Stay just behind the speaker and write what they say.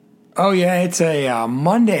Oh, yeah, it's a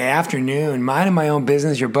Monday afternoon, minding my own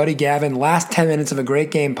business, your buddy Gavin, last 10 minutes of a great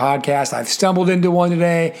game podcast. I've stumbled into one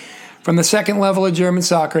today from the second level of German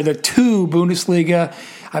soccer, the 2 Bundesliga.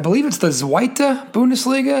 I believe it's the Zweite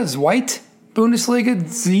Bundesliga, Zweit Bundesliga,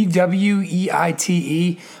 Z-W-E-I-T-E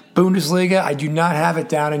Bundesliga. I do not have it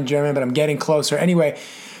down in German, but I'm getting closer. Anyway,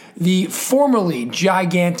 the formerly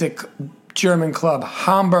gigantic German club,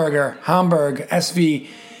 Hamburg SV,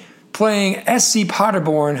 playing SC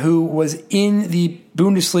Paderborn, who was in the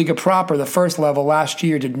Bundesliga proper, the first level last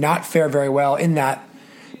year, did not fare very well in that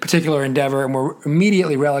particular endeavor and were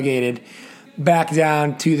immediately relegated back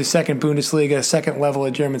down to the second Bundesliga, second level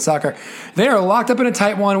of German soccer. They are locked up in a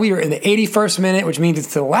tight one. We are in the 81st minute, which means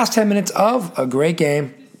it's the last 10 minutes of a great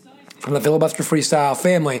game from the Filibuster Freestyle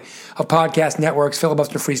family of podcast networks,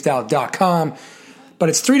 filibusterfreestyle.com. But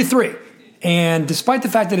it's 3-3. And despite the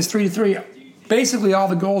fact that it's 3-3, basically all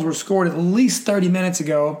the goals were scored at least 30 minutes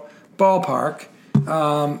ago, ballpark.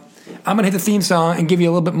 I'm going to hit the theme song and give you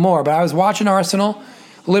a little bit more. But I was watching Arsenal,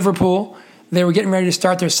 Liverpool. They were getting ready to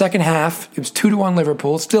start their second half. It was 2-1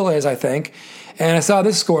 Liverpool. Still is, I think. And I saw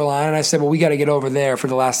this scoreline, and I said, well, we got to get over there for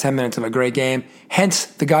the last 10 minutes of a great game. Hence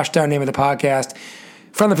the gosh darn name of the podcast.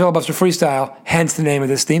 From the Filibuster Freestyle, hence the name of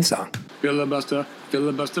this theme song. Filibuster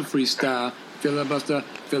Freestyle. Filibuster.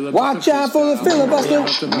 Watch out for the filibuster.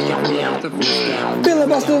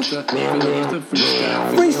 Filibuster.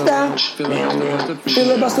 Freestyle.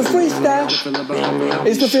 Filibuster freestyle.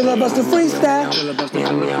 It's the filibuster freestyle.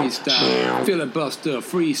 Filibuster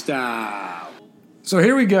freestyle. So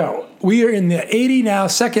here we go. We are in the 80 now,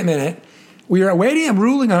 second minute. We are awaiting a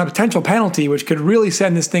ruling on a potential penalty, which could really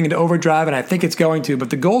send this thing into overdrive, and I think it's going to. But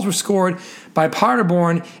the goals were scored by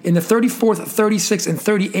Paderborn in the 34th, 36th, and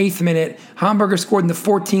 38th minute. Hamburger scored in the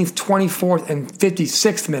 14th, 24th, and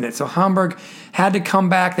 56th minute. So Hamburg had to come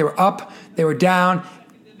back. They were up. They were down.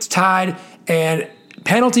 It's tied. And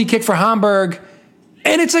penalty kick for Hamburg.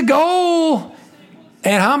 And it's a goal!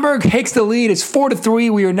 And Hamburg takes the lead. It's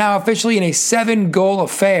 4-3. We are now officially in a 7-goal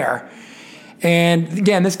affair. And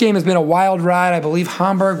again, this game has been a wild ride. I believe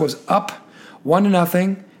Hamburg was up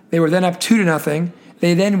 1-0. They were then up 2-0.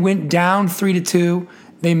 They then went down 3-2.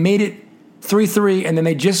 They made it 3-3, and then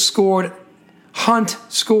they just scored. Hunt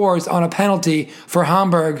scores on a penalty for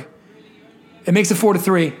Hamburg. It makes it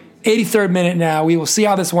 4-3. 83rd minute now. We will see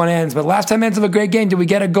how this one ends. But last 10 minutes of a great game. Did we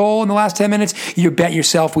get a goal in the last 10 minutes? You bet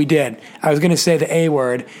yourself we did. I was going to say the A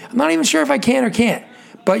word. I'm not even sure if I can or can't.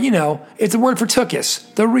 But, you know, it's a word for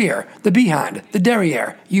tuchus, the rear, the behind, the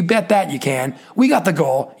derriere. You bet that you can. We got the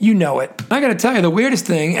goal. You know it. I got to tell you, the weirdest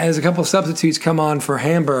thing, as a couple of substitutes come on for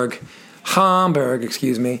Hamburg,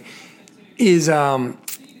 is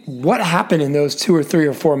what happened in those 2 or 3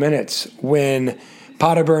 or 4 minutes when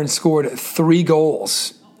Paderborn scored 3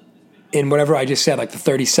 goals in whatever I just said, like the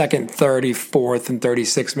 32nd, 34th, and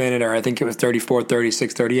 36th minute, or I think it was 34,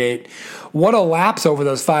 36, 38. What a lapse over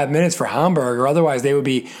those 5 minutes for Hamburg, or otherwise they would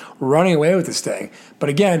be running away with this thing. But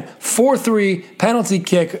again, 4-3 penalty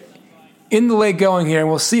kick in the late going here, and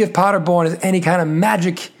we'll see if Paderborn has any kind of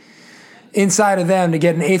magic inside of them to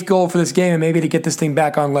get an 8th goal for this game and maybe to get this thing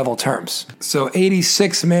back on level terms. So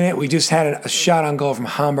 86th minute, we just had a shot on goal from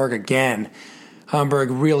Hamburg again.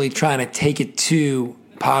 Hamburg really trying to take it to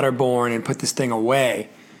Paderborn and put this thing away.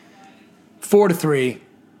 4-3.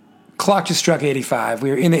 Clock just struck 85.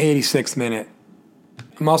 We are in the 86th minute.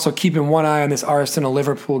 I'm also keeping one eye on this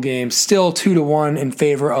Arsenal-Liverpool game. Still 2-1 in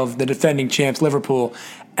favor of the defending champs Liverpool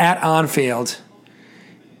at Anfield.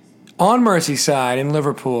 On Merseyside in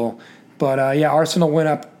Liverpool. But Arsenal went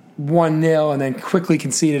up 1-0 and then quickly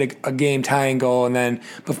conceded a game-tying goal. And then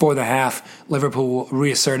before the half, Liverpool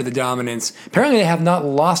reasserted the dominance. Apparently they have not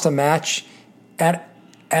lost a match at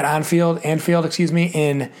Anfield,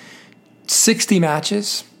 in 60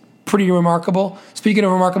 matches. Pretty remarkable. Speaking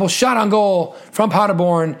of remarkable, shot on goal from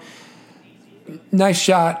Paderborn. Nice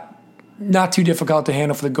shot. Not too difficult to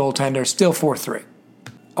handle for the goaltender. Still 4-3.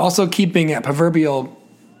 Also keeping a proverbial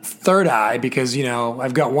third eye because, you know,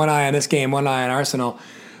 I've got one eye on this game, one eye on Arsenal.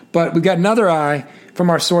 But we've got another eye from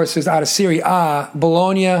our sources out of Serie A.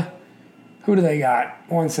 Bologna. Who do they got?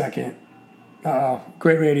 1 second.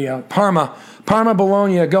 Great radio. Parma,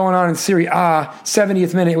 Bologna going on in Serie A,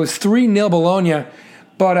 70th minute. It was 3-0 Bologna,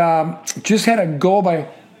 but just had a goal by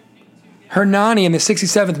Hernani in the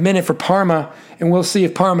 67th minute for Parma, and we'll see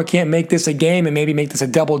if Parma can't make this a game and maybe make this a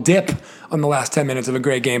double dip on the last 10 minutes of a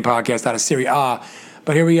great game podcast out of Serie A.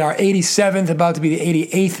 But here we are, 87th, about to be the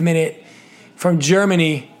 88th minute from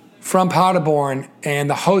Germany, from Paderborn, and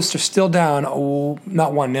the hosts are still down,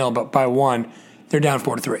 not 1-0, but by 1. They're down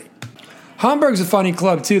 4-3. Hamburg's a funny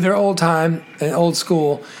club, too. They're old time and old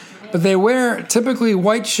school. But they wear typically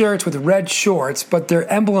white shirts with red shorts, but their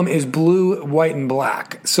emblem is blue, white, and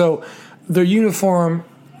black. So their uniform,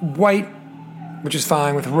 white, which is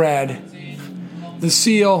fine, with red. The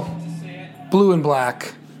seal, blue and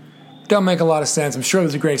black. Don't make a lot of sense. I'm sure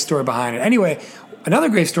there's a great story behind it. Anyway, another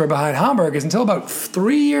great story behind Hamburg is until about 2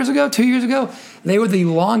 years ago, they were the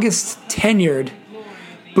longest tenured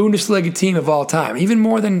Bundesliga team of all time, even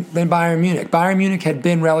more than Bayern Munich. Bayern Munich had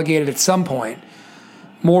been relegated at some point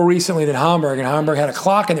more recently than Hamburg, and Hamburg had a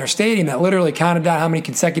clock in their stadium that literally counted down how many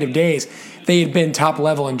consecutive days they had been top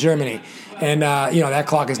level in Germany. And, that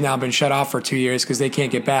clock has now been shut off for 2 years because they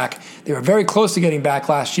can't get back. They were very close to getting back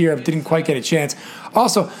last year, but didn't quite get a chance.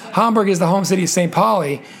 Also, Hamburg is the home city of St.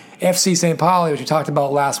 Pauli, FC St. Pauli, which we talked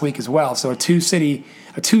about last week as well. So a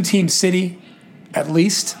two-team city at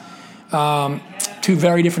least. Two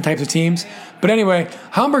very different types of teams. But anyway,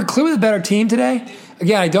 Hamburg clearly the better team today.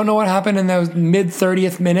 Again, I don't know what happened in those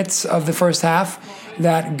mid-30th minutes of the first half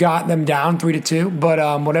that got them down 3-2.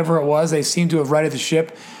 But whatever it was, they seem to have righted the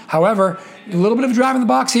ship. However, a little bit of a drive in the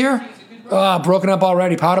box here. Broken up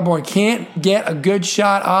already. Paderborn can't get a good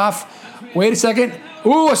shot off. Wait a second.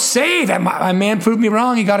 Ooh, a save. My man proved me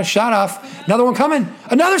wrong. He got a shot off. Another one coming.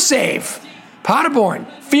 Another save. Paderborn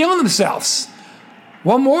feeling themselves.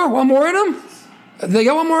 One more in them? They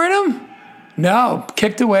got one more in them? No.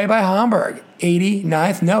 Kicked away by Hamburg.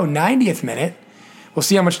 90th minute. We'll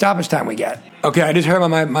see how much stoppage time we get. Okay, I just heard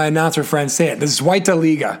my announcer friend say it. The Zweite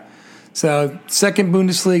Liga. So, second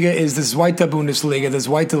Bundesliga is the Zweite Bundesliga. The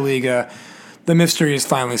Zweite Liga. The mystery is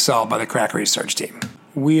finally solved by the Crack Research team.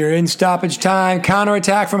 We are in stoppage time.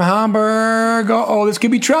 Counterattack from Hamburg. Oh, this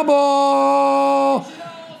could be trouble.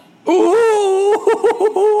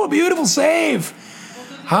 Ooh, beautiful save.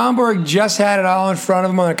 Hamburg just had it all in front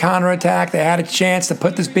of them on a counterattack. They had a chance to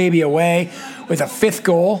put this baby away with a fifth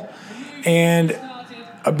goal. And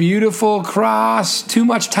a beautiful cross. Too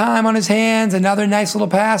much time on his hands. Another nice little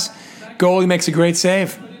pass. Goalie makes a great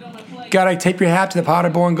save. Got to tip your hat to the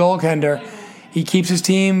Paderborn goaltender. He keeps his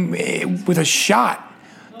team with a shot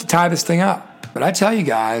to tie this thing up. But I tell you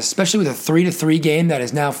guys, especially with a 3-3 game that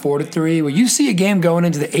is now 4-3, where you see a game going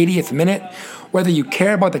into the 80th minute, whether you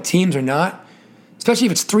care about the teams or not, especially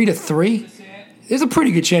if it's 3-3, there's a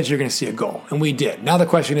pretty good chance you're going to see a goal. And we did. Now the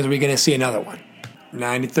question is, are we going to see another one?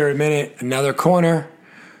 93rd minute, another corner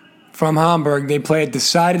from Hamburg. They play it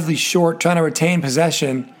decidedly short, trying to retain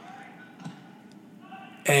possession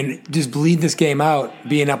and just bleed this game out,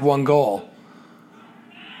 being up one goal.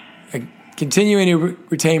 Continuing to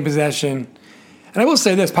retain possession. And I will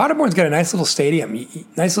say this, Paderborn's got a nice little stadium,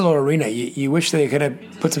 nice little arena. You wish they could have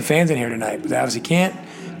put some fans in here tonight, but they obviously can't.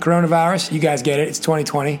 Coronavirus, you guys get it. It's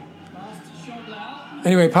 2020.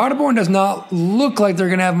 Anyway, Paderborn does not look like they're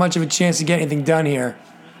going to have much of a chance to get anything done here.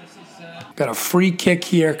 Got a free kick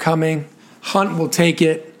here coming. Hunt will take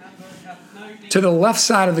it to the left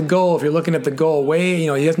side of the goal. If you're looking at the goal, he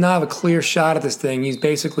does not have a clear shot at this thing. He's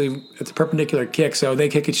basically, it's a perpendicular kick, so they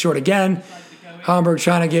kick it short again. Hamburg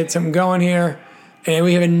trying to get something going here. And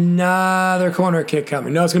we have another corner kick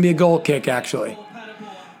coming. No, it's going to be a goal kick, actually.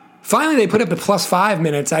 Finally, they put up the plus 5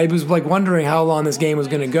 minutes. I was wondering how long this game was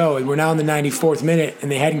going to go. We're now in the 94th minute, and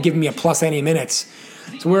they hadn't given me a plus any minutes.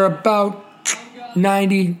 So we're about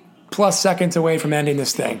 90 plus seconds away from ending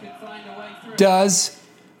this thing. Does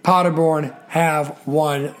Paderborn have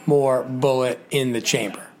one more bullet in the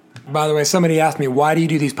chamber? By the way, somebody asked me, why do you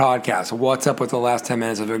do these podcasts? What's up with the last 10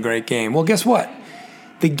 minutes of a great game? Well, guess what?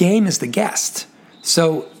 The game is the guest.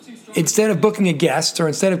 So instead of booking a guest or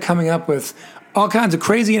instead of coming up with all kinds of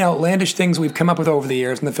crazy and outlandish things we've come up with over the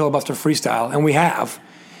years in the Filibuster Freestyle, and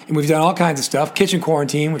we've done all kinds of stuff, Kitchen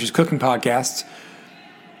Quarantine, which is cooking podcasts,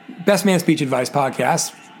 Best Man Speech Advice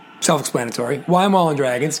podcast, self-explanatory, Why I'm All in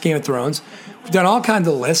Dragons, Game of Thrones. We've done all kinds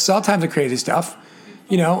of lists, all kinds of crazy stuff.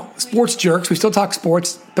 Sports jerks. We still talk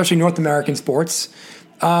sports, especially North American sports,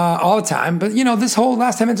 all the time. But, this whole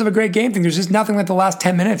last 10 minutes of a great game thing, there's just nothing like the last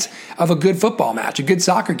 10 minutes of a good football match, a good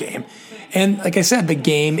soccer game. And like I said, the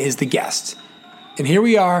game is the guest. And here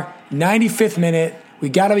we are, 95th minute. We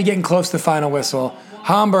got to be getting close to the final whistle.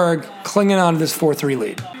 Hamburg clinging on to this 4-3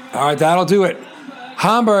 lead. All right, that'll do it.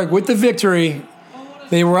 Hamburg with the victory.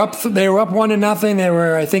 They were up 1-0. They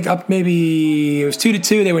were, I think, up maybe it was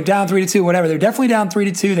 2-2. They went down 3-2, whatever. They were definitely down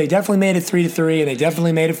 3-2. They definitely made it 3-3, and they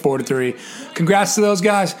definitely made it 4-3. Congrats to those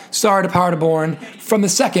guys. Sorry to Paderborn from the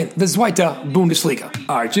Zweite Bundesliga.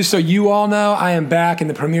 All right, just so you all know, I am back in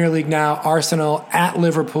the Premier League now. Arsenal at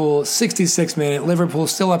Liverpool, 66th minute. Liverpool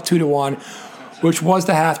still up 2-1, which was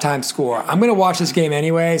the halftime score. I'm going to watch this game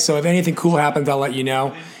anyway, so if anything cool happens, I'll let you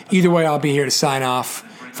know. Either way, I'll be here to sign off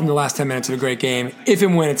from the last 10 minutes of a great game, if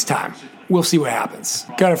and when it's time. we'll see what happens.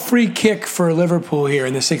 Got a free kick for Liverpool here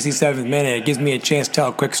in the 67th minute. It gives me a chance to tell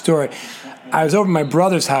a quick story. I was over at my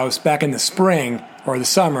brother's house back in the spring or the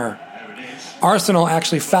summer. Arsenal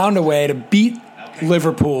actually found a way to beat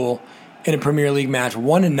Liverpool in a Premier League match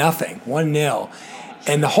 1-0.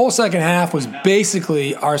 And the whole second half was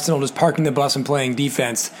basically Arsenal just parking the bus and playing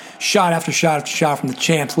defense, shot after shot after shot from the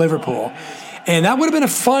champs, Liverpool. And that would have been a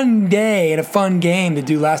fun day and a fun game to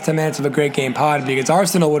do last 10 minutes of a great game pod, because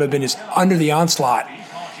Arsenal would have been just under the onslaught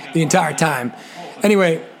the entire time.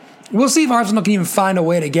 Anyway, we'll see if Arsenal can even find a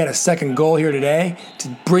way to get a second goal here today to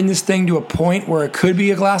bring this thing to a point where it could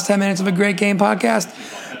be a last 10 minutes of a great game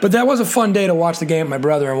podcast. But that was a fun day to watch the game with my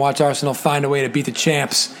brother and watch Arsenal find a way to beat the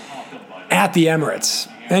champs at the Emirates.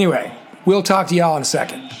 Anyway, we'll talk to y'all in a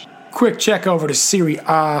second. Quick check over to Serie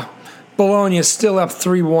A. Bologna still up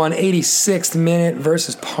 3-1, 86th minute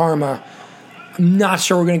versus Parma. I'm not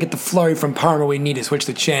sure we're going to get the flurry from Parma. We need to switch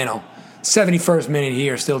the channel. 71st minute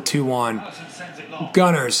here, still 2-1.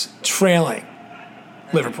 Gunners trailing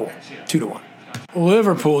Liverpool 2-1.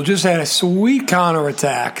 Liverpool just had a sweet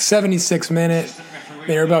counterattack. 76th minute.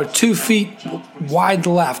 They're about 2 feet wide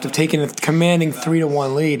left of taking a commanding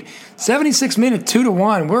 3-1 lead. 76th minute,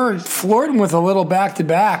 2-1. We're flirting with a little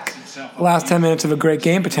back-to-back last 10 minutes of a great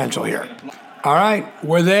game potential here. All right,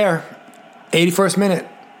 we're there. 81st minute,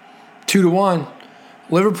 2-1.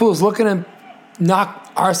 Liverpool's looking to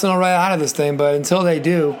knock Arsenal right out of this thing, but until they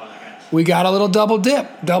do, we got a little double dip,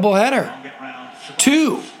 double header.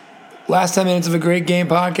 2 last 10 minutes of a great game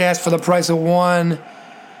podcast for the price of 1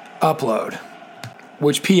 upload,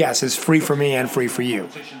 which P.S. is free for me and free for you.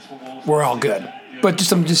 We're all good.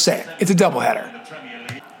 But I'm just saying, it's a doubleheader.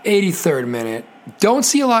 83rd minute. Don't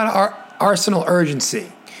see a lot of Arsenal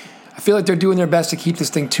urgency. I feel like they're doing their best to keep this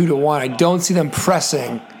thing 2-1. I don't see them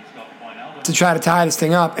pressing to try to tie this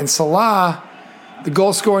thing up. And Salah, the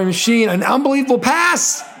goal-scoring machine, an unbelievable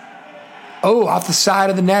pass. Oh, off the side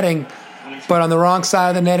of the netting, but on the wrong side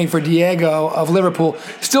of the netting for Diego of Liverpool.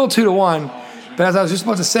 Still 2-1. But as I was just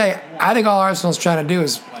about to say, I think all Arsenal's trying to do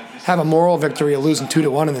is have a moral victory of losing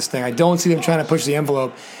 2-1 in this thing. I don't see them trying to push the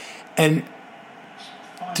envelope. And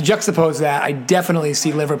to juxtapose that, I definitely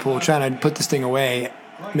see Liverpool trying to put this thing away,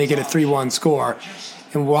 make it a 3-1 score,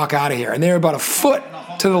 and walk out of here. And they're about a foot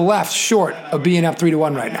to the left short of being up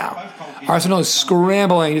 3-1 right now. Arsenal is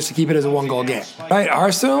scrambling just to keep it as a 1-goal game. Right,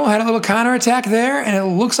 Arsenal had a little counterattack there, and it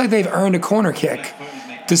looks like they've earned a corner kick,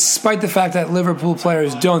 despite the fact that Liverpool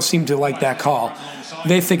players don't seem to like that call.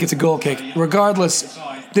 They think it's a goal kick. Regardless,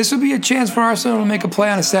 this would be a chance for Arsenal to make a play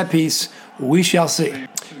on a set piece. We shall see.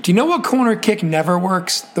 Do you know what corner kick never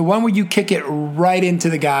works? The one where you kick it right into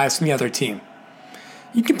the guys from the other team.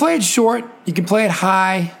 You can play it short, you can play it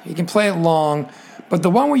high, you can play it long, but the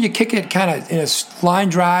one where you kick it kind of in a line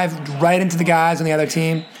drive right into the guys on the other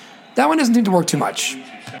team, that one doesn't seem to work too much.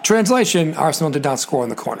 Translation, Arsenal did not score in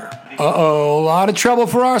the corner. Uh-oh, a lot of trouble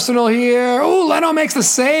for Arsenal here. Ooh, Leno makes the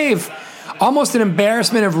save. Almost an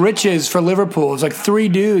embarrassment of riches for Liverpool. It's like 3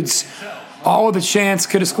 dudes, all with a chance,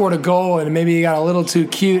 could have scored a goal, and maybe he got a little too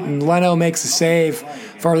cute, and Leno makes the save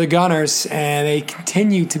for the Gunners, and they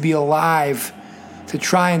continue to be alive to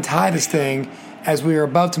try and tie this thing as we are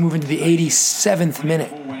about to move into the 87th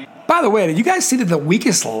minute. By the way, did you guys see that The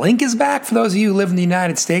Weakest Link is back? For those of you who live in the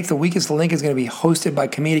United States, The Weakest Link is going to be hosted by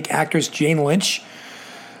comedic actress Jane Lynch.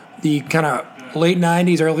 The kind of late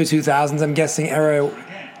 90s, early 2000s, I'm guessing, era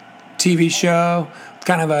TV show.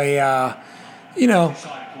 Kind of a,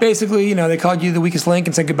 basically, they called you The Weakest Link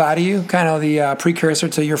and said goodbye to you. Kind of the precursor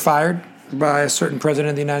to You're Fired by a certain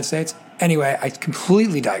president of the United States. Anyway, I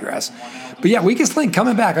completely digress. But yeah, Weakest Link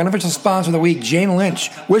coming back. Unofficial sponsor of the week, Jane Lynch.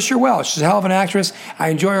 Wish her well. She's a hell of an actress. I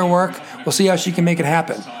enjoy her work. We'll see how she can make it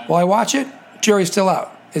happen. Will I watch it? Jury's still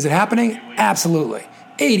out. Is it happening? Absolutely.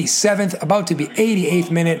 87th, about to be 88th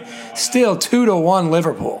minute. Still 2-1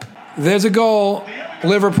 Liverpool. There's a goal.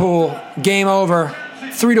 Liverpool, game over.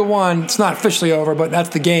 3-1. It's not officially over, but that's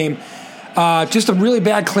the game. Just a really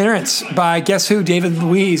bad clearance by, guess who? David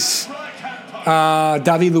Luiz.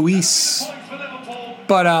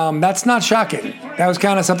 But that's not shocking. That was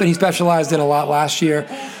kind of something he specialized in a lot last year.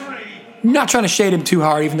 Not trying to shade him too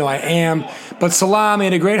hard, even though I am. But Salah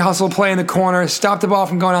made a great hustle play in the corner, stopped the ball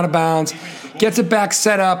from going out of bounds, gets it back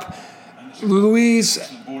set up. Luiz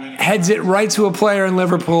heads it right to a player in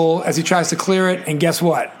Liverpool as he tries to clear it, and guess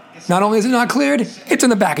what? Not only is it not cleared, it's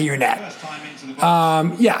in the back of your net.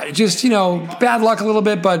 Bad luck a little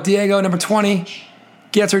bit, but Diego, number 20,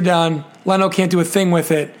 gets her done. Leno can't do a thing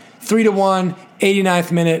with it. 3-1,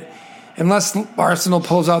 89th minute. Unless Arsenal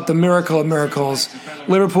pulls out the miracle of miracles,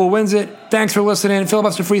 Liverpool wins it. Thanks for listening.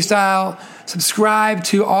 Filibuster Freestyle. Subscribe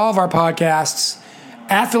to all of our podcasts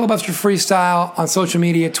At Filibuster Freestyle on social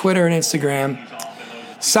media, Twitter and Instagram.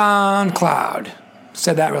 SoundCloud.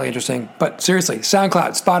 Said that really interesting. But seriously,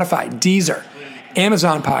 SoundCloud, Spotify, Deezer,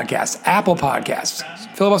 Amazon Podcasts, Apple Podcasts,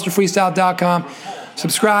 filibusterfreestyle.com.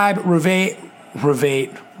 Subscribe,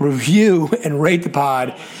 review, and rate the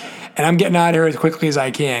pod. And I'm getting out of here as quickly as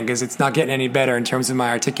I can because it's not getting any better in terms of my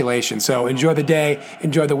articulation. So enjoy the day.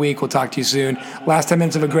 Enjoy the week. We'll talk to you soon. Last 10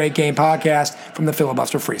 minutes of a great game podcast from the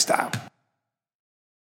Filibuster Freestyle.